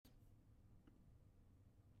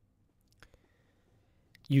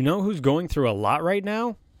You know who's going through a lot right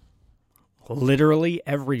now? Literally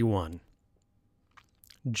everyone.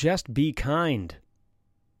 Just be kind.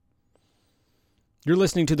 You're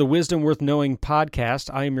listening to the Wisdom Worth Knowing podcast.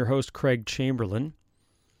 I am your host, Craig Chamberlain.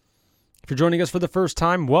 If you're joining us for the first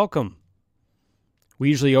time, welcome. We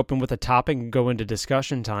usually open with a topic and go into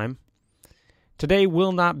discussion time. Today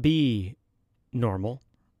will not be normal.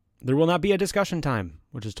 There will not be a discussion time,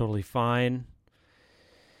 which is totally fine,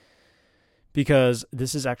 because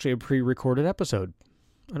this is actually a pre-recorded episode.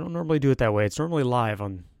 I don't normally do it that way. It's normally live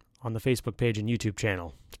on the Facebook page and YouTube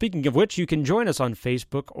channel. Speaking of which, you can join us on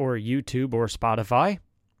Facebook or YouTube or Spotify.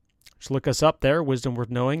 Just look us up there, Wisdom Worth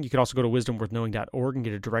Knowing. You can also go to wisdomworthknowing.org and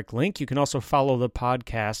get a direct link. You can also follow the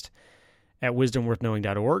podcast at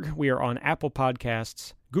wisdomworthknowing.org. We are on Apple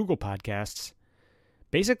Podcasts, Google Podcasts,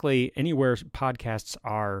 basically anywhere podcasts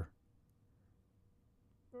are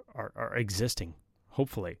existing,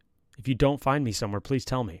 hopefully. If you don't find me somewhere, please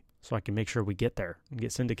tell me so I can make sure we get there and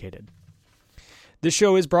get syndicated. This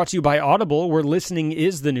show is brought to you by Audible, where listening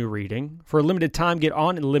is the new reading. For a limited time, get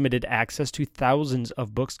unlimited access to thousands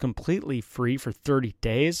of books completely free for 30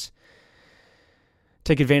 days.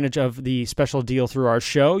 Take advantage of the special deal through our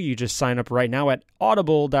show. You just sign up right now at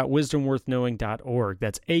audible.wisdomworthknowing.org.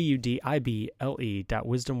 That's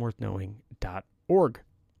audible.wisdomworthknowing.org.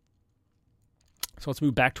 So let's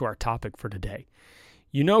move back to our topic for today.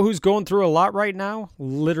 You know who's going through a lot right now?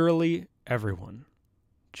 Literally everyone.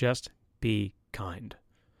 Just be kind.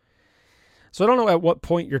 So I don't know at what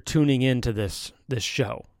point you're tuning into this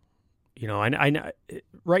show. You know, I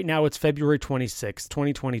right now it's February 26th,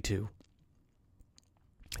 2022.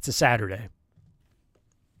 It's a Saturday.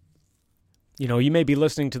 You know, you may be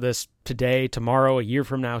listening to this today, tomorrow, a year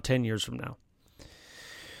from now, 10 years from now.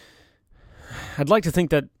 I'd like to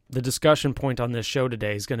think that the discussion point on this show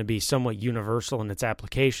today is going to be somewhat universal in its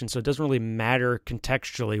application, so it doesn't really matter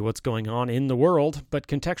contextually what's going on in the world, but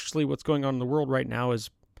contextually what's going on in the world right now is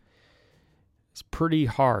pretty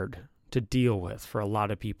hard to deal with for a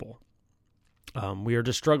lot of people. We are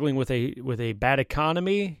just struggling with a bad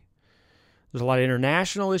economy. There's a lot of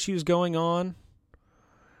international issues going on.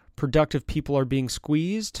 Productive people are being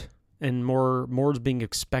squeezed, and more is being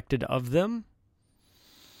expected of them.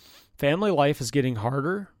 Family life is getting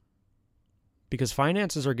harder because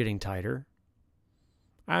finances are getting tighter.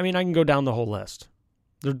 I mean, I can go down the whole list.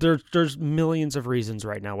 There's millions of reasons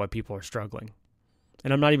right now why people are struggling.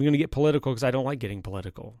 And I'm not even going to get political because I don't like getting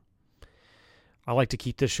political. I like to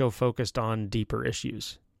keep this show focused on deeper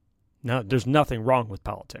issues. Now, there's nothing wrong with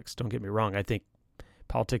politics. Don't get me wrong. I think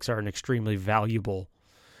politics are an extremely valuable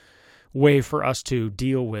way for us to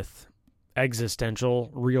deal with existential,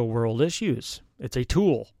 real-world issues. It's a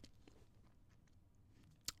tool.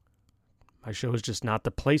 My show is just not the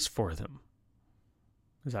place for them,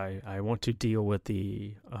 because I want to deal with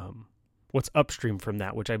the what's upstream from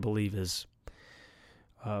that, which I believe is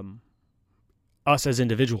us as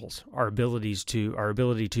individuals, our ability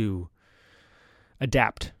to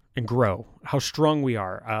adapt and grow, how strong we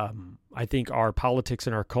are. I think our politics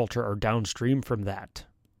and our culture are downstream from that.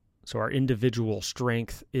 So our individual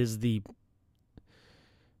strength is the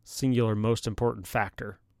singular most important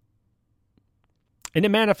factor. And it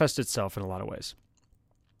manifests itself in a lot of ways.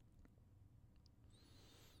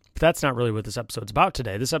 But that's not really what this episode's about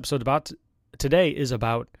today. This episode today is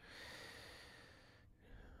about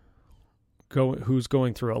who's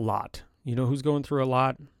going through a lot. You know who's going through a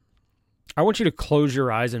lot? I want you to close your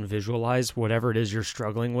eyes and visualize whatever it is you're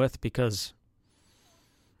struggling with, because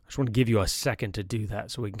I just want to give you a second to do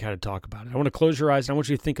that so we can kind of talk about it. I want to close your eyes and I want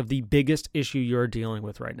you to think of the biggest issue you're dealing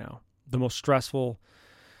with right now, the most stressful,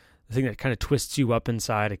 the thing that kind of twists you up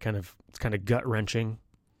inside. It's kind of gut-wrenching.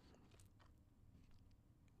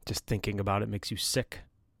 Just thinking about it makes you sick.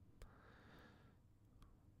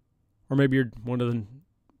 Or maybe you're one of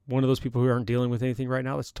those people who aren't dealing with anything right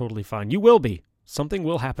now. That's totally fine. You will be. Something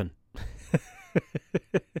will happen.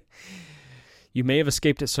 You may have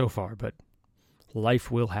escaped it so far, but life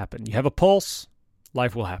will happen. You have a pulse,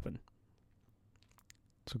 life will happen.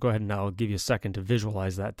 So go ahead and I'll give you a second to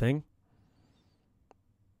visualize that thing.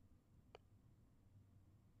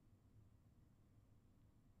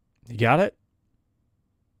 You got it?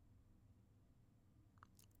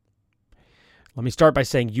 Let me start by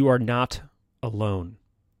saying you are not alone.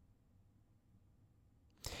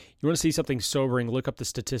 You want to see something sobering, look up the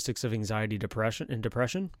statistics of anxiety, depression,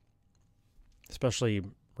 especially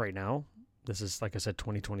right now. This is, like I said,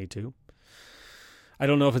 2022. I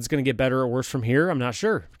don't know if it's going to get better or worse from here. I'm not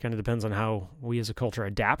sure. It kind of depends on how we as a culture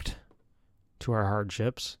adapt to our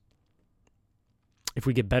hardships. If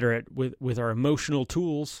we get better at with our emotional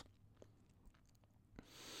tools.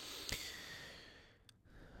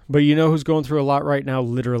 But you know who's going through a lot right now?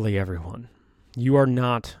 Literally everyone. You are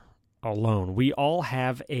not alone. We all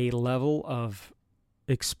have a level of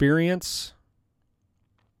experience,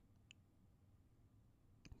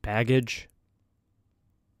 baggage,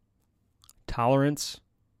 tolerance,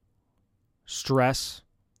 stress,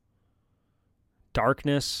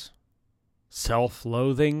 darkness,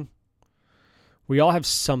 self-loathing. We all have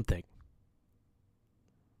something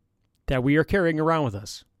that we are carrying around with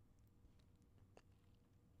us.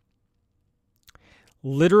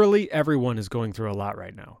 Literally everyone is going through a lot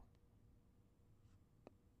right now.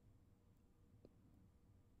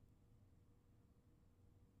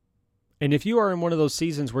 And if you are in one of those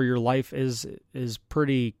seasons where your life is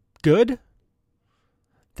pretty good,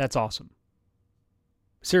 that's awesome.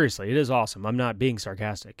 Seriously, it is awesome. I'm not being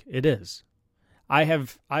sarcastic. It is.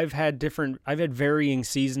 I've had varying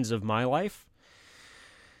seasons of my life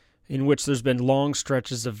in which there's been long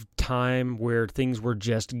stretches of time where things were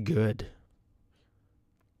just good.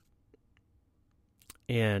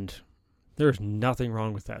 And there's nothing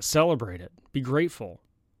wrong with that. Celebrate it. Be grateful.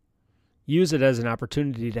 Use it as an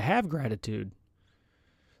opportunity to have gratitude.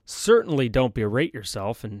 Certainly don't berate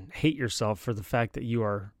yourself and hate yourself for the fact that you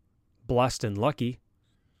are blessed and lucky.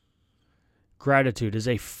 Gratitude is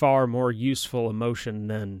a far more useful emotion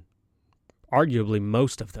than arguably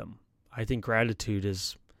most of them. I think gratitude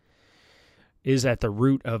is at the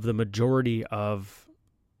root of the majority of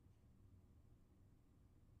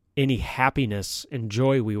any happiness and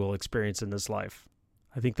joy we will experience in this life.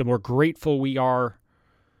 I think the more grateful we are,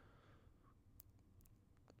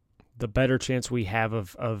 the better chance we have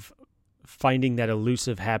of finding that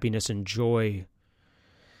elusive happiness and joy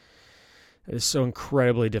that is so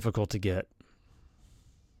incredibly difficult to get.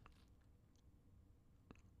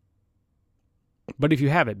 But if you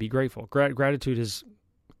have it, be grateful. Gratitude is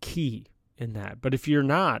key in that. But if you're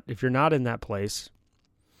not in that place,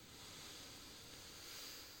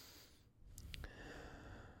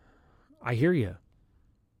 I hear you.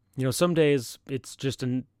 You know, some days it's just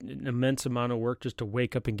an immense amount of work just to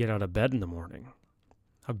wake up and get out of bed in the morning.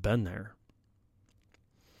 I've been there.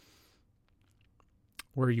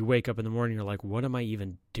 Where you wake up in the morning, you're like, what am I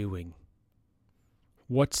even doing?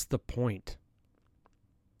 What's the point?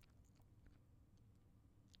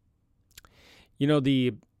 You know,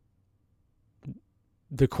 the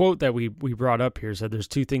quote that we brought up here said there's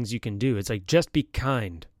two things you can do. It's like, just be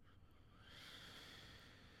kind.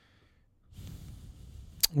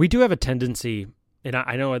 We do have a tendency, and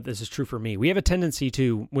I know this is true for me, we have a tendency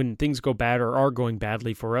to, when things go bad or are going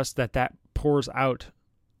badly for us, that pours out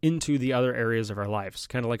into the other areas of our lives,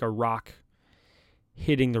 kind of like a rock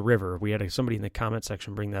hitting the river. We had somebody in the comment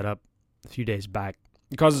section bring that up a few days back.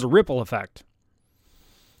 It causes a ripple effect.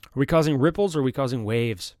 Are we causing ripples or are we causing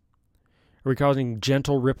waves? Are we causing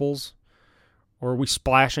gentle ripples? Or are we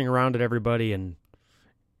splashing around at everybody and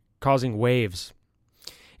causing waves?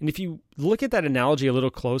 And if you look at that analogy a little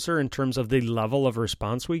closer in terms of the level of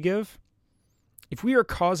response we give, if we are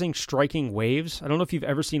causing striking waves, I don't know if you've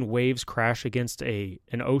ever seen waves crash against an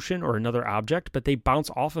ocean or another object, but they bounce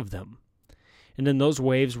off of them. And then those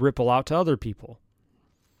waves ripple out to other people.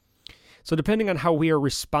 So depending on how we are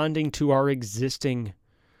responding to our existing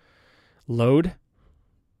load,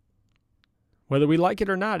 whether we like it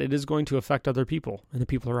or not, it is going to affect other people and the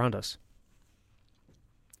people around us.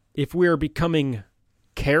 If we are becoming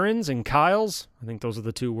Karens and Kyles, I think those are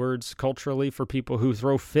the two words culturally for people who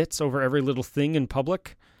throw fits over every little thing in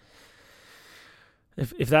public.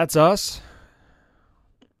 If that's us,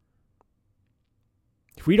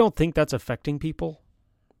 if we don't think that's affecting people,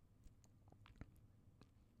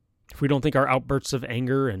 if we don't think our outbursts of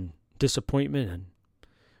anger and disappointment and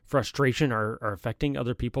frustration are affecting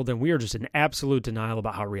other people, then we are just in absolute denial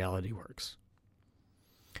about how reality works.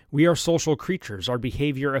 We are social creatures. Our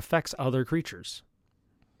behavior affects other creatures.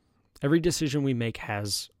 Every decision we make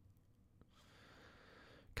has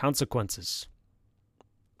consequences,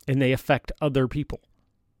 and they affect other people.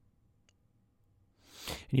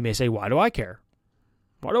 And you may say, why do I care?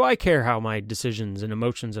 Why do I care how my decisions and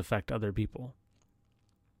emotions affect other people?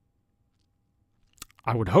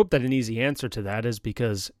 I would hope that an easy answer to that is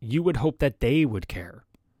because you would hope that they would care.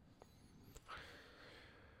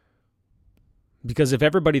 Because if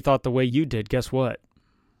everybody thought the way you did, guess what?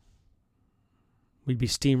 We'd be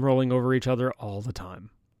steamrolling over each other all the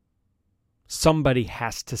time. Somebody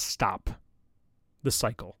has to stop the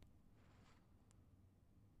cycle.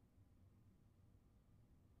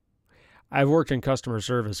 I've worked in customer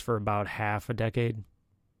service for about half a decade.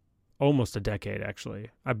 Almost a decade,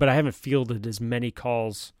 actually. But I haven't fielded as many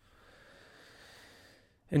calls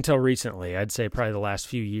Until recently, I'd say probably the last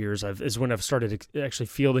few years is when I've started actually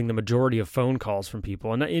fielding the majority of phone calls from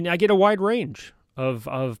people. And I get a wide range of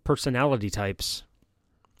personality types.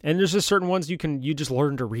 And there's just certain ones you just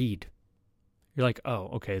learn to read. You're like, oh,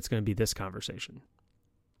 okay, it's going to be this conversation.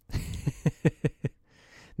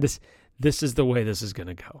 This is the way this is going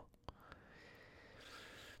to go.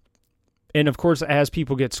 And of course, as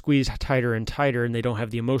people get squeezed tighter and tighter and they don't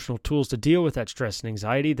have the emotional tools to deal with that stress and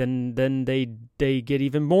anxiety, then they get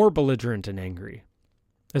even more belligerent and angry,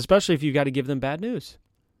 especially if you got to give them bad news.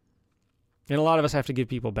 And a lot of us have to give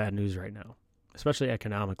people bad news right now, especially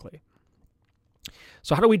economically.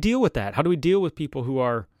 So how do we deal with that? How do we deal with people who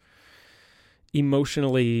are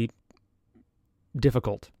emotionally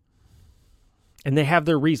difficult? And they have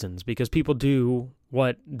their reasons, because people do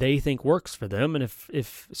what they think works for them. And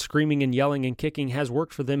if screaming and yelling and kicking has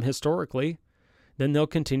worked for them historically, then they'll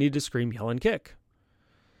continue to scream, yell, and kick.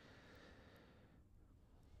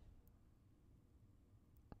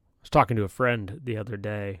 I was talking to a friend the other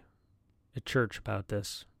day at church about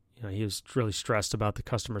this. He was really stressed about the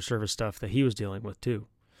customer service stuff that he was dealing with too.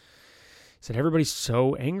 He said, everybody's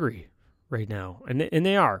so angry right now. And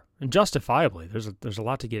they are. And justifiably. There's a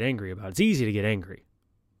lot to get angry about. It's easy to get angry.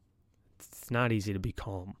 It's not easy to be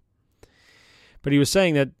calm. But he was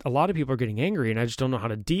saying that a lot of people are getting angry, and I just don't know how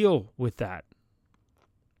to deal with that.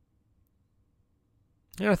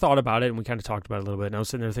 And I thought about it, and we kind of talked about it a little bit, and I was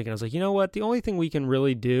sitting there thinking, I was like, you know what? The only thing we can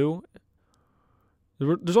really do,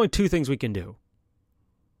 there's only two things we can do.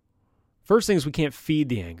 First thing is we can't feed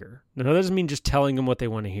the anger. Now, that doesn't mean just telling them what they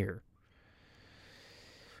want to hear.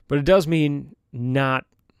 But it does mean not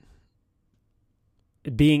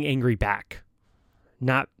being angry back,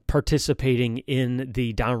 not participating in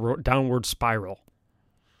the downward spiral,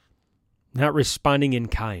 not responding in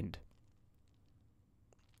kind.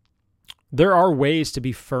 There are ways to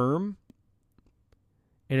be firm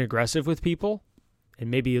and aggressive with people,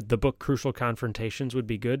 and maybe the book Crucial Confrontations would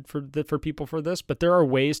be good for people for this, but there are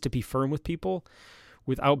ways to be firm with people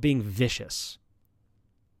without being vicious.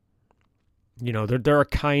 There are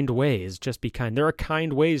kind ways, just be kind. There are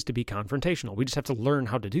kind ways to be confrontational. We just have to learn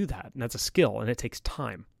how to do that, and that's a skill, and it takes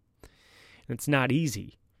time. And it's not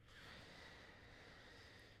easy.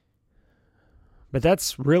 But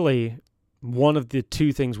that's really one of the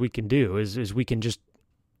two things we can do, is we can just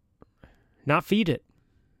not feed it,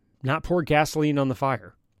 not pour gasoline on the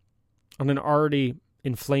fire, on an already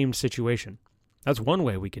inflamed situation. That's one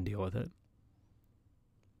way we can deal with it.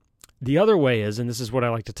 The other way is, and this is what I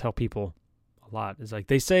like to tell people a lot, is like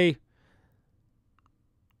they say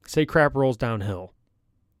crap rolls downhill.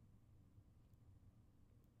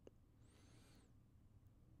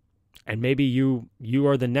 And maybe you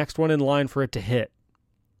are the next one in line for it to hit.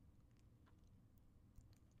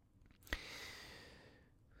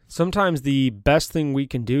 Sometimes the best thing we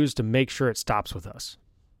can do is to make sure it stops with us.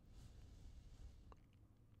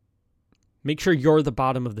 Make sure you're the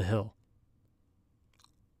bottom of the hill.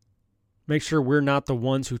 Make sure we're not the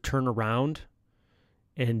ones who turn around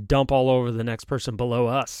and dump all over the next person below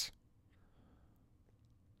us.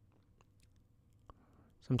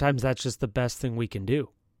 Sometimes that's just the best thing we can do.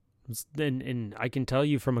 And I can tell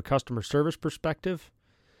you from a customer service perspective,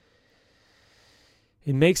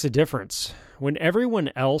 it makes a difference. When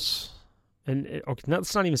everyone else,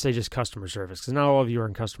 let's not even say just customer service, because not all of you are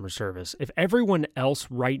in customer service. If everyone else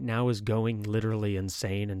right now is going literally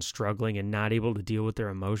insane and struggling and not able to deal with their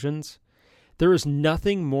emotions, there is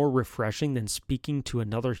nothing more refreshing than speaking to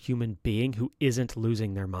another human being who isn't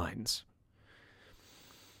losing their minds.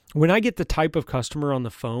 When I get the type of customer on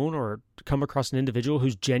the phone or come across an individual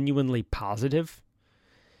who's genuinely positive,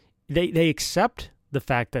 they accept the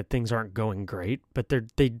fact that things aren't going great, but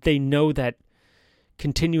they know that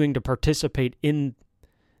continuing to participate in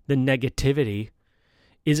the negativity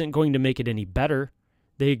isn't going to make it any better.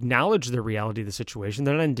 They acknowledge the reality of the situation.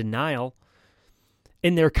 They're not in denial,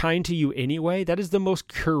 and they're kind to you anyway. That is the most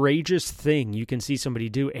courageous thing you can see somebody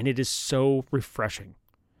do, and it is so refreshing.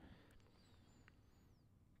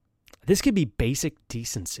 This could be basic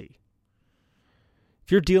decency.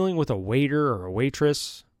 If you're dealing with a waiter or a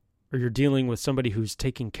waitress, or you're dealing with somebody who's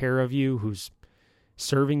taking care of you, who's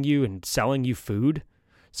serving you and selling you food,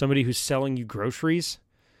 somebody who's selling you groceries,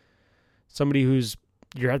 somebody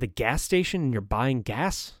you're at the gas station and you're buying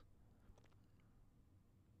gas,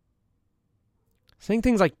 saying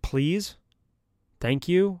things like please, thank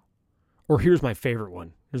you, or here's my favorite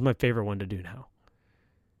one. Here's my favorite one to do now.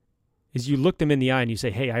 Is you look them in the eye and you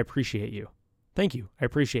say, hey, I appreciate you. Thank you. I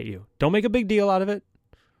appreciate you. Don't make a big deal out of it.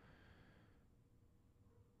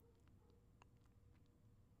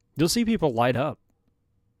 You'll see people light up.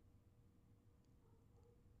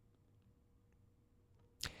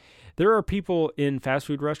 There are people in fast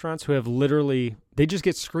food restaurants who have they just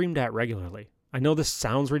get screamed at regularly. I know this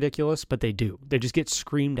sounds ridiculous, but they do. They just get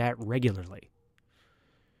screamed at regularly.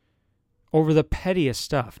 Over the pettiest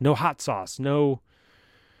stuff. No hot sauce. No,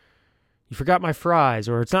 you forgot my fries,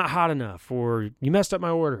 or it's not hot enough, or you messed up my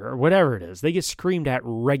order, or whatever it is. They get screamed at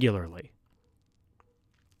regularly.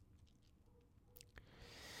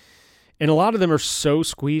 And a lot of them are so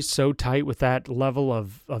squeezed, so tight with that level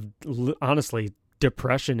of honestly,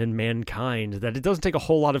 depression in mankind that it doesn't take a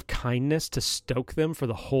whole lot of kindness to stoke them for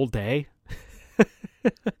the whole day.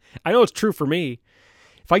 I know it's true for me.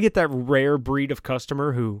 If I get that rare breed of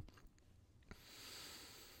customer who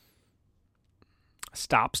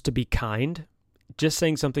stops to be kind, just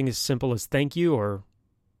saying something as simple as thank you, or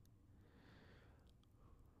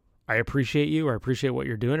I appreciate you, or I appreciate what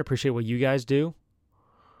you're doing, I appreciate what you guys do,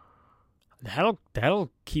 that'll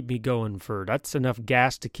keep me going that's enough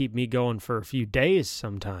gas to keep me going for a few days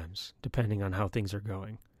sometimes, depending on how things are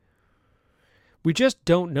going. We just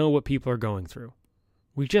don't know what people are going through.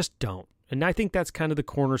 We just don't. And I think that's kind of the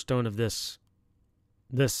cornerstone of this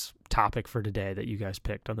topic for today that you guys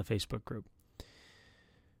picked on the Facebook group.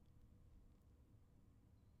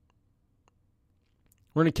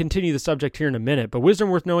 We're going to continue the subject here in a minute, but Wisdom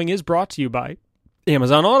Worth Knowing is brought to you by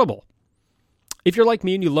Amazon Audible. If you're like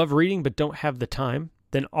me and you love reading but don't have the time,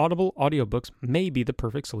 then Audible audiobooks may be the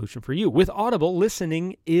perfect solution for you. With Audible,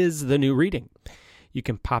 listening is the new reading. You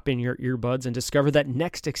can pop in your earbuds and discover that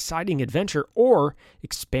next exciting adventure, or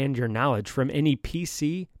expand your knowledge from any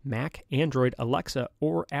PC, Mac, Android, Alexa,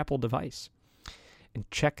 or Apple device. And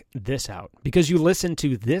check this out. Because you listen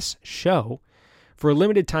to this show, for a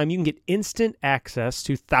limited time, you can get instant access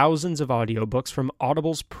to thousands of audiobooks from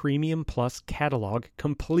Audible's Premium Plus catalog,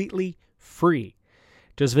 completely free.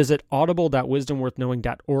 Just visit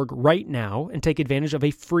audible.wisdomworthknowing.org right now and take advantage of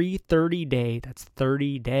a free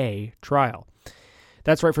 30-day trial.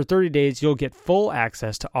 That's right, for 30 days, you'll get full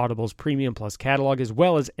access to Audible's Premium Plus catalog, as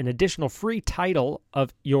well as an additional free title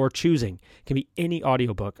of your choosing. It can be any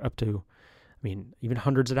audiobook up to, even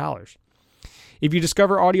hundreds of dollars. If you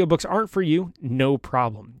discover audiobooks aren't for you, no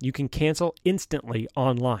problem. You can cancel instantly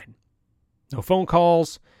online. No phone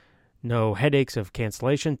calls, no headaches of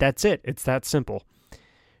cancellation. That's it. It's that simple.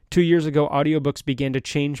 2 years ago, audiobooks began to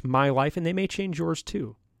change my life, and they may change yours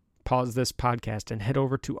too. Pause this podcast and head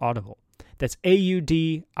over to Audible. That's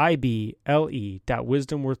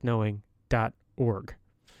audible.wisdomworthknowing.org.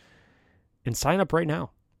 And sign up right now.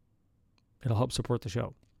 It'll help support the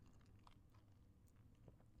show.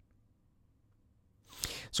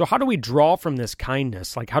 So how do we draw from this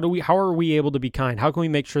kindness? Like, how are we able to be kind? How can we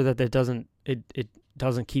make sure that it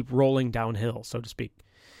doesn't keep rolling downhill, so to speak?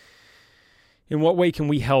 In what way can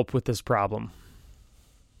we help with this problem?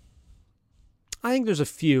 I think there's a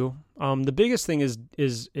few. The biggest thing is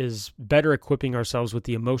better equipping ourselves with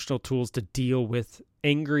the emotional tools to deal with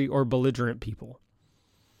angry or belligerent people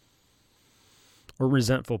or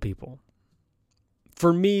resentful people.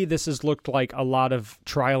 For me, this has looked like a lot of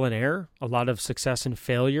trial and error, a lot of success and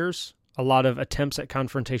failures, a lot of attempts at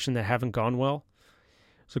confrontation that haven't gone well.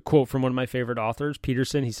 It's a quote from one of my favorite authors,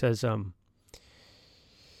 Peterson. He says,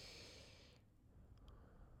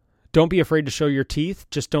 don't be afraid to show your teeth,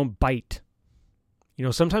 just don't bite.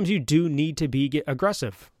 Sometimes you do need to be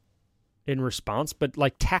aggressive in response, but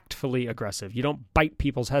like tactfully aggressive. You don't bite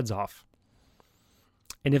people's heads off.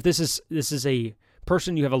 And if this is a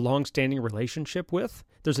person you have a long-standing relationship with,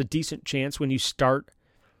 there's a decent chance when you start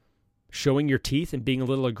showing your teeth and being a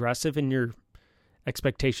little aggressive in your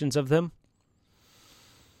expectations of them,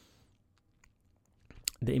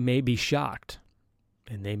 they may be shocked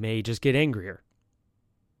and they may just get angrier.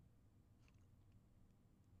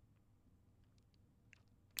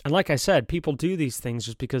 And like I said, people do these things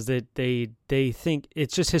just because they think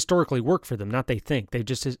it's just historically worked for them. Not they think.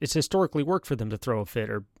 It's historically worked for them to throw a fit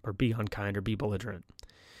or be unkind or be belligerent.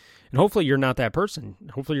 And hopefully you're not that person.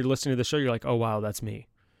 Hopefully you're listening to the show, you're like, oh wow, that's me.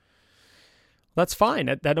 That's fine.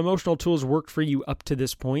 That emotional tool's worked for you up to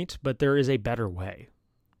this point, but there is a better way.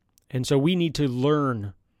 And so we need to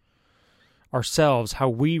learn ourselves how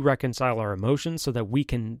we reconcile our emotions so that we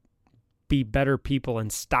can be better people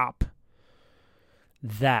and stop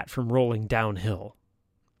that from rolling downhill.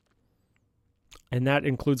 And that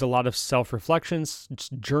includes a lot of self-reflections,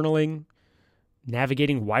 just journaling,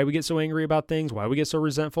 navigating why we get so angry about things, why we get so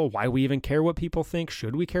resentful, why we even care what people think.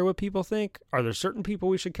 Should we care what people think? Are there certain people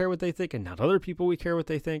we should care what they think and not other people we care what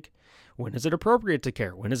they think? When is it appropriate to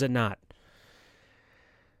care? When is it not?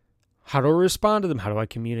 How do I respond to them? How do I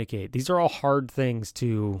communicate? These are all hard things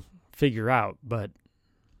to figure out, but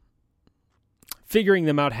figuring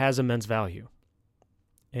them out has immense value.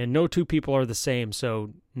 And no two people are the same,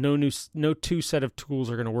 so no two set of tools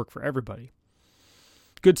are going to work for everybody.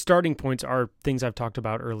 Good starting points are things I've talked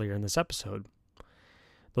about earlier in this episode.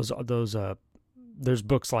 There's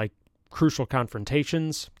books like Crucial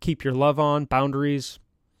Confrontations, Keep Your Love On, Boundaries.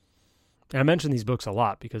 And I mention these books a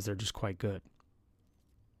lot because they're just quite good.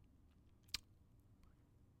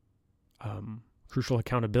 Crucial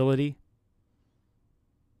Accountability,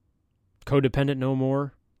 Codependent No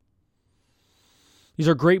More. These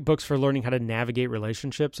are great books for learning how to navigate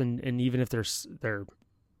relationships, and even if they're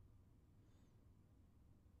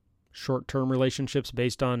short-term relationships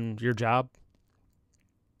based on your job.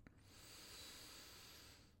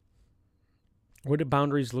 What do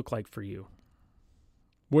boundaries look like for you?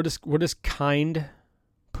 What does kind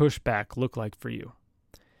pushback look like for you?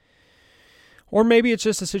 Or maybe it's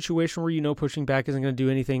just a situation where pushing back isn't going to do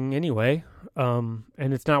anything anyway, and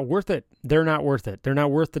it's not worth it. They're not worth it. They're not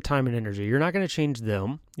worth the time and energy. You're not going to change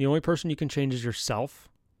them. The only person you can change is yourself.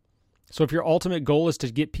 So if your ultimate goal is to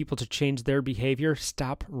get people to change their behavior,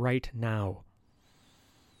 stop right now.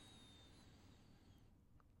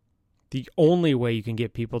 The only way you can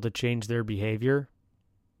get people to change their behavior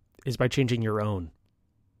is by changing your own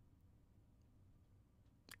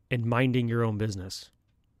and minding your own business.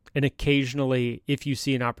 And occasionally, if you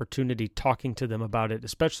see an opportunity, talking to them about it,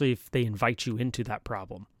 especially if they invite you into that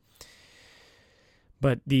problem.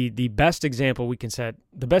 But the best example we can set,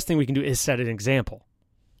 the best thing we can do is set an example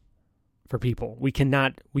for people. We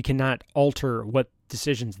cannot alter what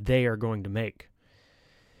decisions they are going to make.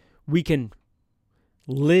 We can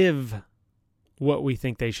live what we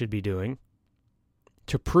think they should be doing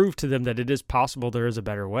to prove to them that it is possible there is a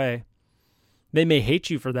better way. They may hate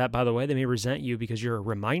you for that, by the way. They may resent you because you're a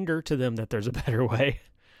reminder to them that there's a better way.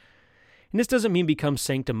 And this doesn't mean become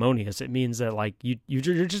sanctimonious. It means that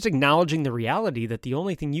you're just acknowledging the reality that the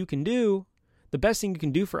only thing you can do, the best thing you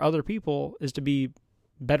can do for other people is to be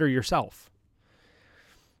better yourself.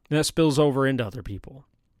 And that spills over into other people,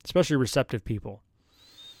 especially receptive people.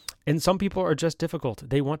 And some people are just difficult.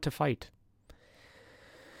 They want to fight.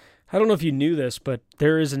 I don't know if you knew this, but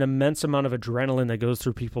there is an immense amount of adrenaline that goes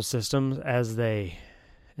through people's systems as they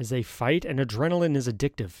fight, and adrenaline is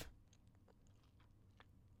addictive.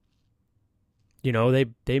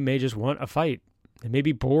 They may just want a fight. They may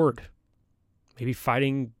be bored. Maybe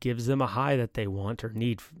fighting gives them a high that they want or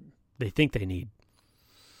need, they think they need.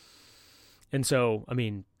 And so,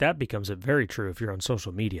 that becomes very true if you're on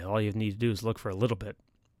social media. All you need to do is look for a little bit.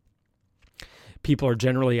 People are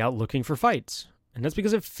generally out looking for fights. And that's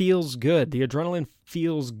because it feels good. The adrenaline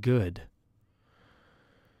feels good.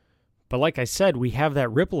 But like I said, we have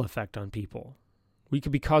that ripple effect on people. We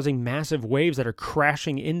could be causing massive waves that are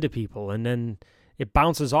crashing into people, and then it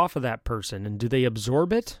bounces off of that person. And do they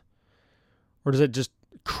absorb it? Or does it just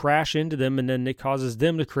crash into them, and then it causes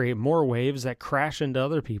them to create more waves that crash into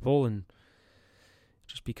other people, and it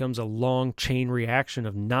just becomes a long chain reaction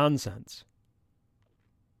of nonsense?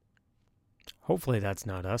 Hopefully that's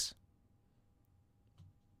not us.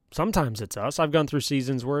 Sometimes it's us. I've gone through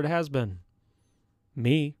seasons where it has been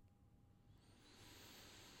me.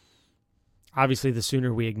 Obviously, the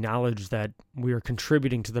sooner we acknowledge that we are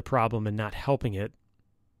contributing to the problem and not helping it,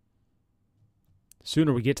 the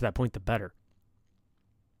sooner we get to that point, the better.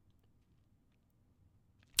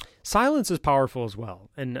 Silence is powerful as well,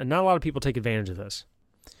 and not a lot of people take advantage of this.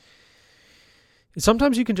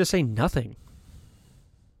 Sometimes you can just say nothing.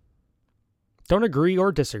 Don't agree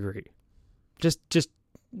or disagree. Just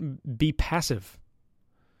be passive.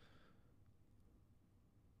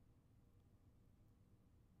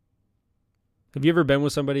 Have you ever been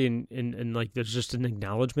with somebody and there's just an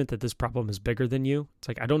acknowledgement that this problem is bigger than you? It's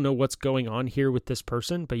like, I don't know what's going on here with this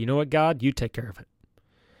person, but you know what, God? You take care of it.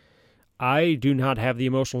 I do not have the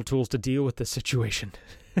emotional tools to deal with this situation.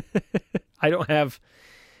 I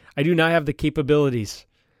do not have the capabilities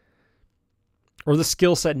or the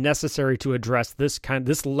skill set necessary to address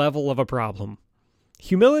this level of a problem.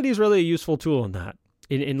 Humility is really a useful tool in that,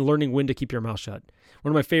 in learning when to keep your mouth shut.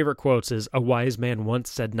 One of my favorite quotes is, "A wise man once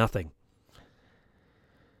said nothing."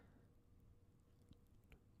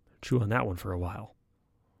 Chew on that one for a while.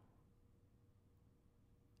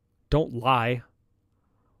 Don't lie.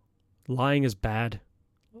 Lying is bad.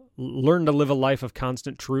 Learn to live a life of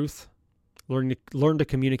constant truth. Learn to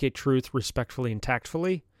communicate truth respectfully and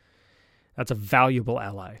tactfully. That's a valuable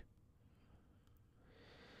ally.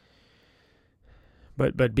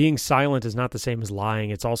 But being silent is not the same as lying.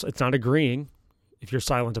 It's not agreeing if you're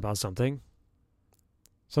silent about something.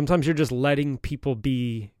 Sometimes you're just letting people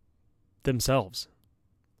be themselves.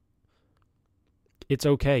 It's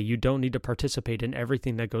okay. You don't need to participate in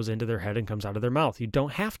everything that goes into their head and comes out of their mouth. You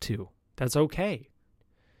don't have to. That's okay.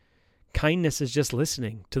 Kindness is just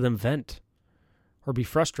listening to them vent or be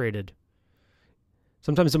frustrated.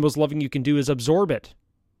 Sometimes the most loving you can do is absorb it.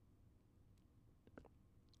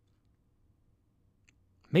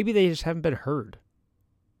 Maybe they just haven't been heard.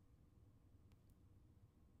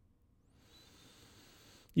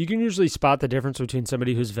 You can usually spot the difference between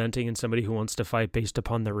somebody who's venting and somebody who wants to fight based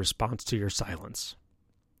upon their response to your silence.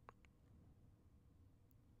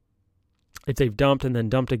 If they've dumped and then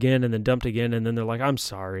dumped again and then dumped again and then they're like, I'm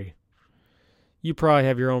sorry. You probably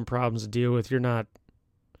have your own problems to deal with. You're not...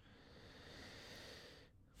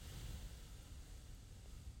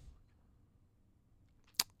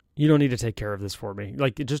 You don't need to take care of this for me.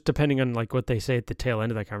 Like, just depending on like what they say at the tail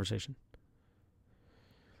end of that conversation.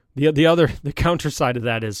 The counter side of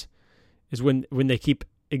that is when they keep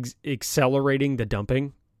accelerating the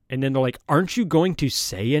dumping, and then they're like, aren't you going to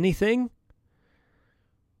say anything?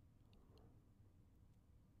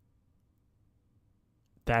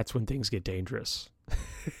 That's when things get dangerous.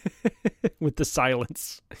 With the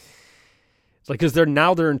silence. It's like, because they're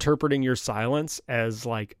interpreting your silence as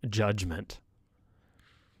like judgment.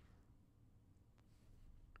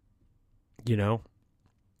 You know?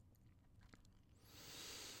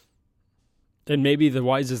 And maybe the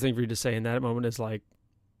wisest thing for you to say in that moment is like,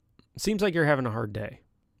 seems like you're having a hard day.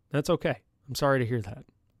 That's okay. I'm sorry to hear that.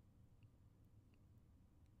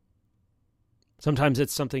 Sometimes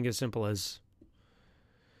it's something as simple as,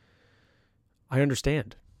 I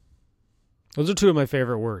understand. Those are two of my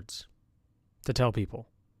favorite words to tell people.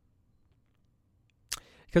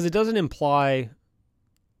 Because it doesn't imply,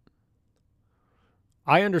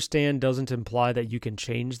 I understand doesn't imply that you can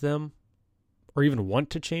change them or even want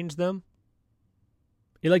to change them.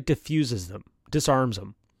 It like diffuses them, disarms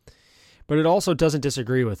them. But it also doesn't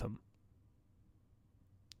disagree with them.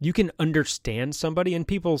 You can understand somebody, and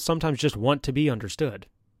people sometimes just want to be understood.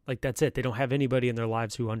 Like, that's it. They don't have anybody in their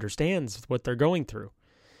lives who understands what they're going through.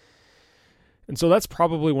 And so that's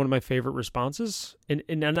probably one of my favorite responses. And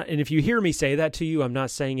if you hear me say that to you, I'm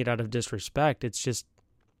not saying it out of disrespect. It's just,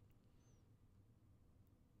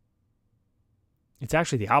 it's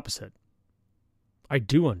actually the opposite. I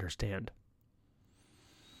do understand.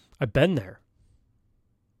 I've been there.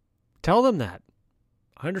 Tell them that.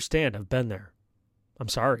 I understand. I've been there. I'm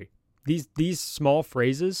sorry. These small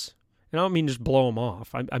phrases, and I don't mean just blow them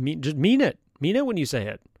off. I mean, just mean it. Mean it when you say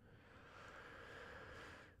it.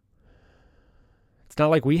 It's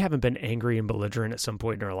not like we haven't been angry and belligerent at some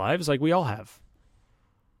point in our lives. Like we all have.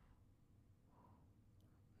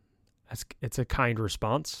 It's a kind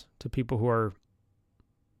response to people who are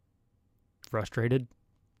frustrated.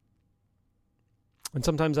 And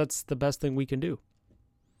sometimes that's the best thing we can do.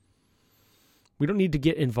 We don't need to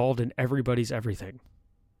get involved in everybody's everything.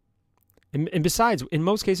 And besides, in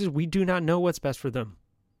most cases, we do not know what's best for them.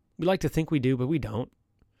 We like to think we do, but we don't.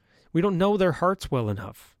 We don't know their hearts well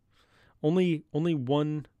enough. Only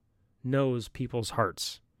one knows people's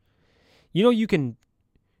hearts. You know,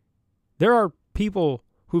 there are people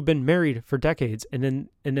who've been married for decades and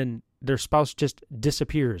then their spouse just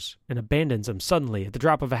disappears and abandons them suddenly at the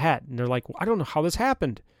drop of a hat. And they're like, I don't know how this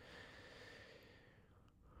happened.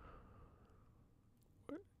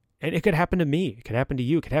 And it could happen to me. It could happen to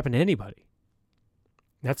you. It could happen to anybody.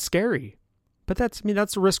 That's scary. But that's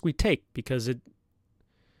the risk we take because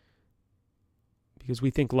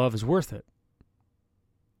we think love is worth it.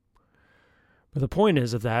 But the point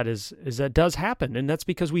is that it does happen. And that's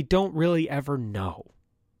because we don't really ever know.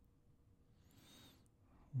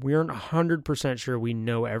 We aren't 100% sure we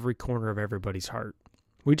know every corner of everybody's heart.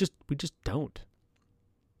 We just don't.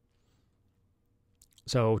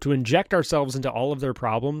 So to inject ourselves into all of their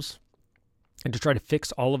problems and to try to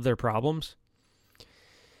fix all of their problems,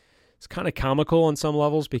 it's kind of comical on some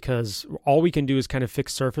levels because all we can do is kind of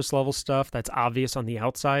fix surface level stuff that's obvious on the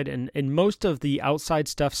outside. And most of the outside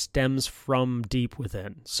stuff stems from deep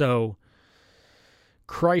within. So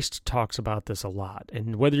Christ talks about this a lot.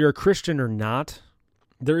 And whether you're a Christian or not,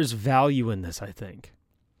 there is value in this, I think.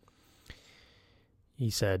 He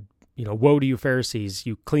said, woe to you Pharisees,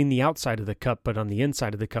 you clean the outside of the cup, but on the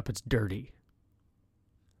inside of the cup it's dirty.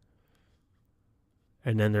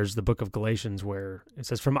 And then there's the book of Galatians where it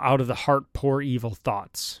says, from out of the heart pour evil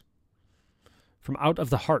thoughts. From out of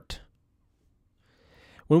the heart.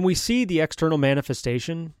 When we see the external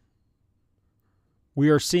manifestation, we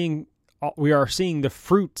are seeing the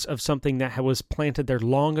fruits of something that was planted there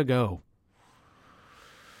long ago.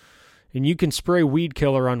 And you can spray weed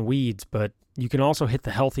killer on weeds, but you can also hit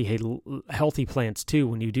the healthy plants too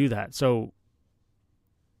when you do that. So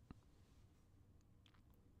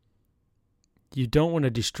you don't want to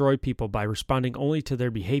destroy people by responding only to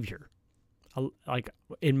their behavior. Like,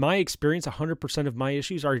 in my experience, 100% of my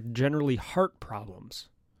issues are generally heart problems.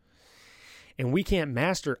 And we can't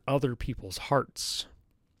master other people's hearts.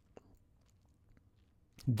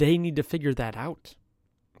 They need to figure that out.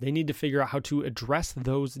 They need to figure out how to address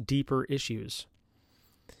those deeper issues.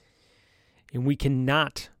 And we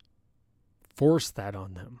cannot force that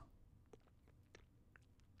on them.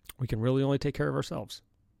 We can really only take care of ourselves.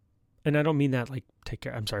 And I don't mean that like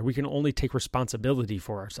we can only take responsibility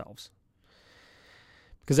for ourselves.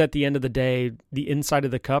 Because at the end of the day, the inside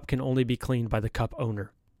of the cup can only be cleaned by the cup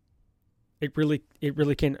owner. It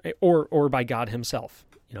really can, or by God himself.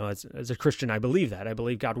 You know, as a Christian, I believe that. I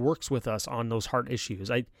believe God works with us on those heart issues.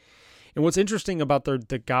 And what's interesting about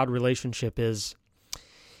the God relationship is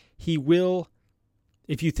he will,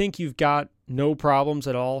 if you think you've got no problems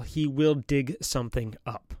at all, he will dig something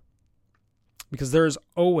up. Because there's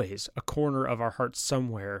always a corner of our heart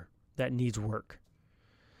somewhere that needs work.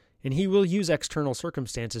 And he will use external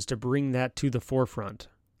circumstances to bring that to the forefront.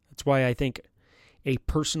 That's why I think a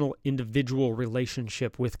personal, individual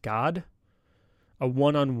relationship with God, a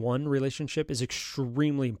one-on-one relationship, is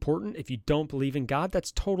extremely important. If you don't believe in God,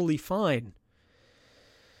 that's totally fine.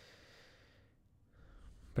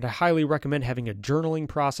 But I highly recommend having a journaling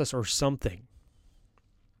process or something.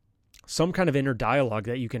 Some kind of inner dialogue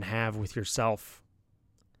that you can have with yourself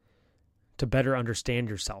to better understand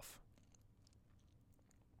yourself.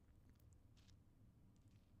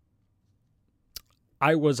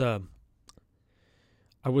 I was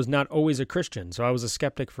not always a Christian, so I was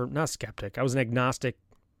I was an agnostic,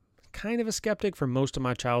 kind of a skeptic for most of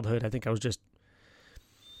my childhood. I think I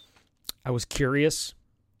was curious.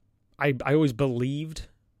 I always believed,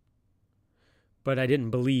 but I didn't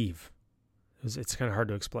believe. It's kind of hard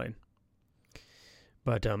to explain.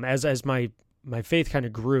 But as my faith kind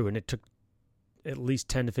of grew, and it took at least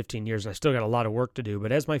 10 to 15 years, and I still got a lot of work to do,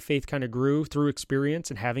 but as my faith kind of grew through experience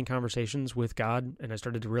and having conversations with God, and I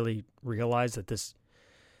started to really realize that this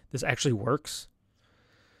actually works,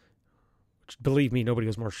 which, believe me, nobody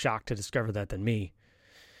was more shocked to discover that than me.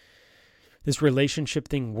 This relationship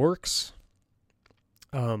thing works.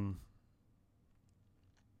 I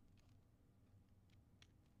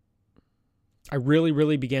really,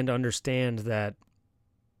 really began to understand that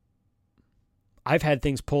I've had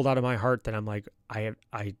things pulled out of my heart that I'm like,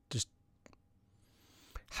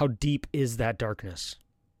 how deep is that darkness?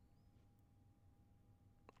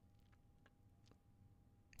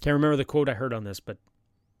 Can't remember the quote I heard on this, but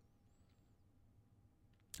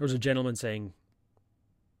there was a gentleman saying,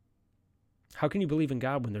 how can you believe in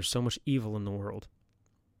God when there's so much evil in the world?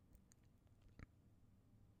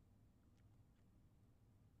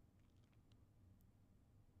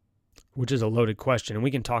 Which is a loaded question, and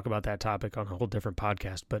we can talk about that topic on a whole different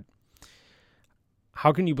podcast, but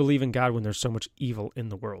how can you believe in God when there's so much evil in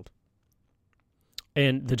the world?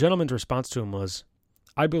 And the gentleman's response to him was,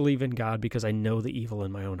 I believe in God because I know the evil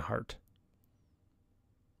in my own heart.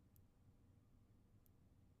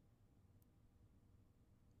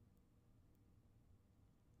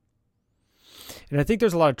 And I think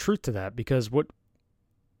there's a lot of truth to that, because we're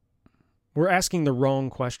asking the wrong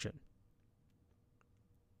question.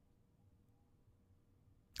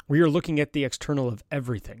 We are looking at the external of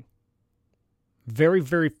everything. Very,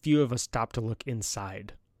 very few of us stop to look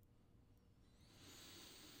inside.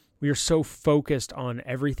 We are so focused on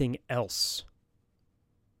everything else,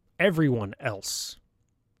 everyone else,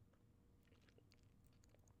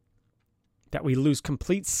 that we lose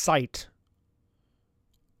complete sight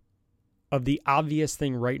of the obvious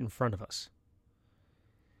thing right in front of us.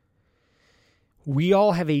 We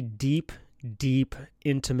all have a deep, deep,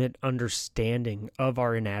 intimate understanding of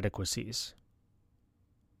our inadequacies.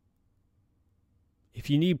 If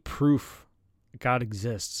you need proof God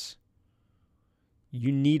exists, you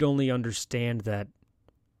need only understand that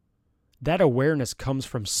awareness comes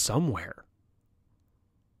from somewhere.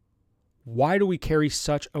 Why do we carry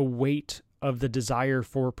such a weight of the desire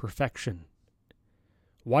for perfection?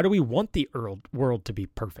 Why do we want the world to be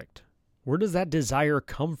perfect? Where does that desire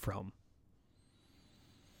come from?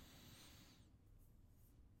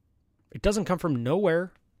 It doesn't come from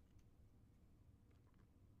nowhere.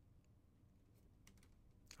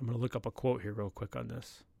 I'm going to look up a quote here real quick on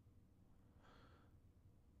this.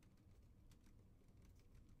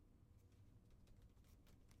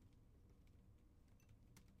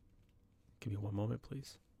 Give me one moment,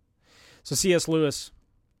 please. So C.S. Lewis,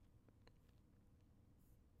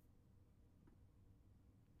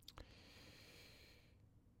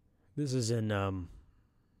 this is in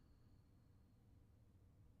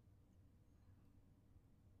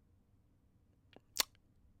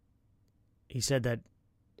he said that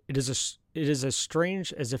it is it is as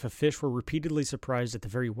strange as if a fish were repeatedly surprised at the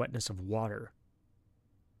very wetness of water.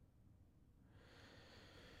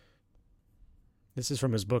 This is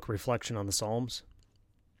from his book, Reflection on the Psalms.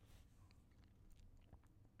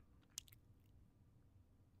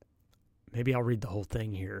 Maybe I'll read the whole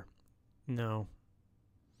thing here. No.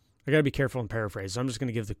 I got to be careful and paraphrase, so I'm just going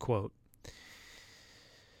to give the quote.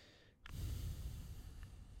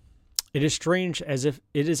 It is as strange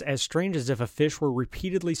as if a fish were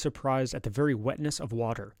repeatedly surprised at the very wetness of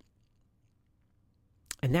water.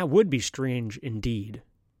 And that would be strange indeed.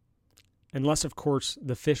 Unless, of course,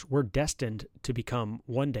 the fish were destined to become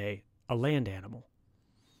one day a land animal.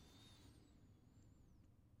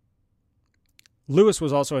 Lewis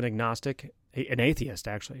was also an agnostic, an atheist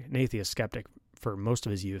skeptic for most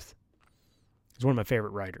of his youth. He's one of my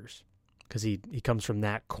favorite writers because he comes from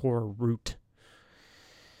that core root.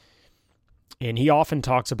 And he often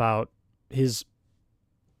talks about his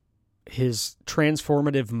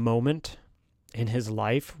transformative moment in his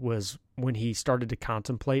life was when he started to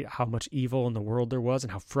contemplate how much evil in the world there was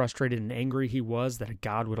and how frustrated and angry he was that a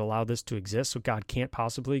God would allow this to exist, so God can't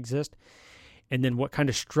possibly exist. And then what kind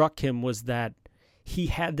of struck him was that he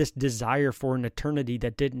had this desire for an eternity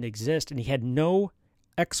that didn't exist, and he had no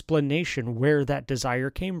explanation where that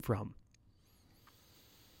desire came from.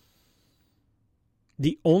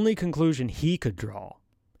 The only conclusion he could draw,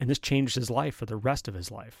 and this changed his life for the rest of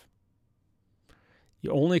his life, the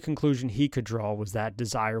only conclusion he could draw was that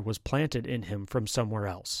desire was planted in him from somewhere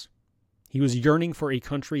else. He was yearning for a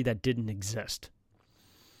country that didn't exist,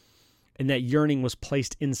 and that yearning was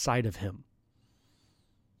placed inside of him.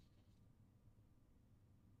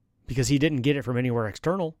 Because he didn't get it from anywhere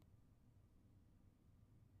external.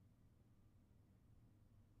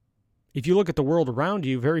 If you look at the world around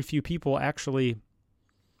you, very few people actually...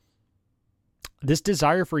 This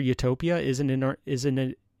desire for utopia is a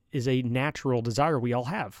natural desire we all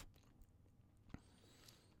have.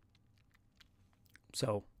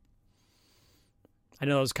 So, I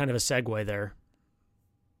know that was kind of a segue there.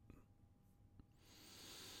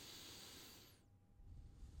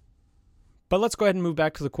 But let's go ahead and move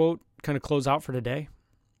back to the quote, kind of close out for today.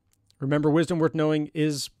 Remember, Wisdom Worth Knowing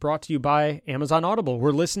is brought to you by Amazon Audible,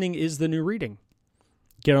 where listening is the new reading.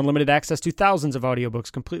 Get unlimited access to thousands of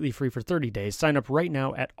audiobooks completely free for 30 days. Sign up right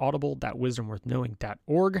now at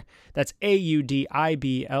audible.wisdomworthknowing.org. That's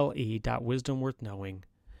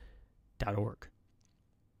audible.wisdomworthknowing.org.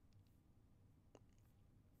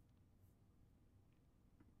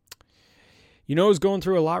 You know who's going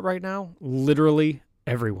through a lot right now? Literally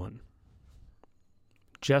everyone.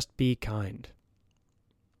 Just be kind.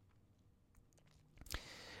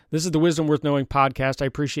 This is the Wisdom Worth Knowing podcast. I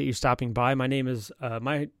appreciate you stopping by. My name is,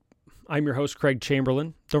 I'm your host, Craig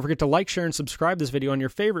Chamberlain. Don't forget to like, share, and subscribe this video on your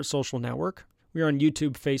favorite social network. We are on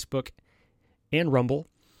YouTube, Facebook, and Rumble.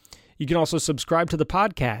 You can also subscribe to the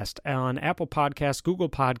podcast on Apple Podcasts, Google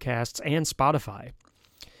Podcasts, and Spotify.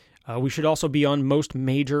 We should also be on most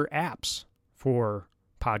major apps for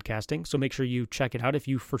podcasting, so make sure you check it out. If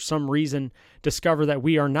you, for some reason, discover that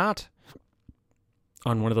we are not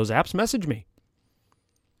on one of those apps, message me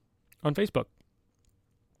on Facebook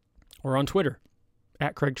or on Twitter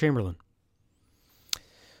at Craig Chamberlain.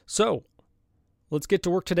 So, let's get to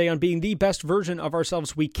work today on being the best version of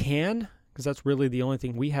ourselves we can, because that's really the only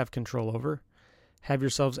thing we have control over. Have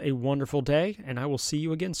yourselves a wonderful day, and I will see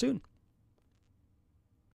you again soon.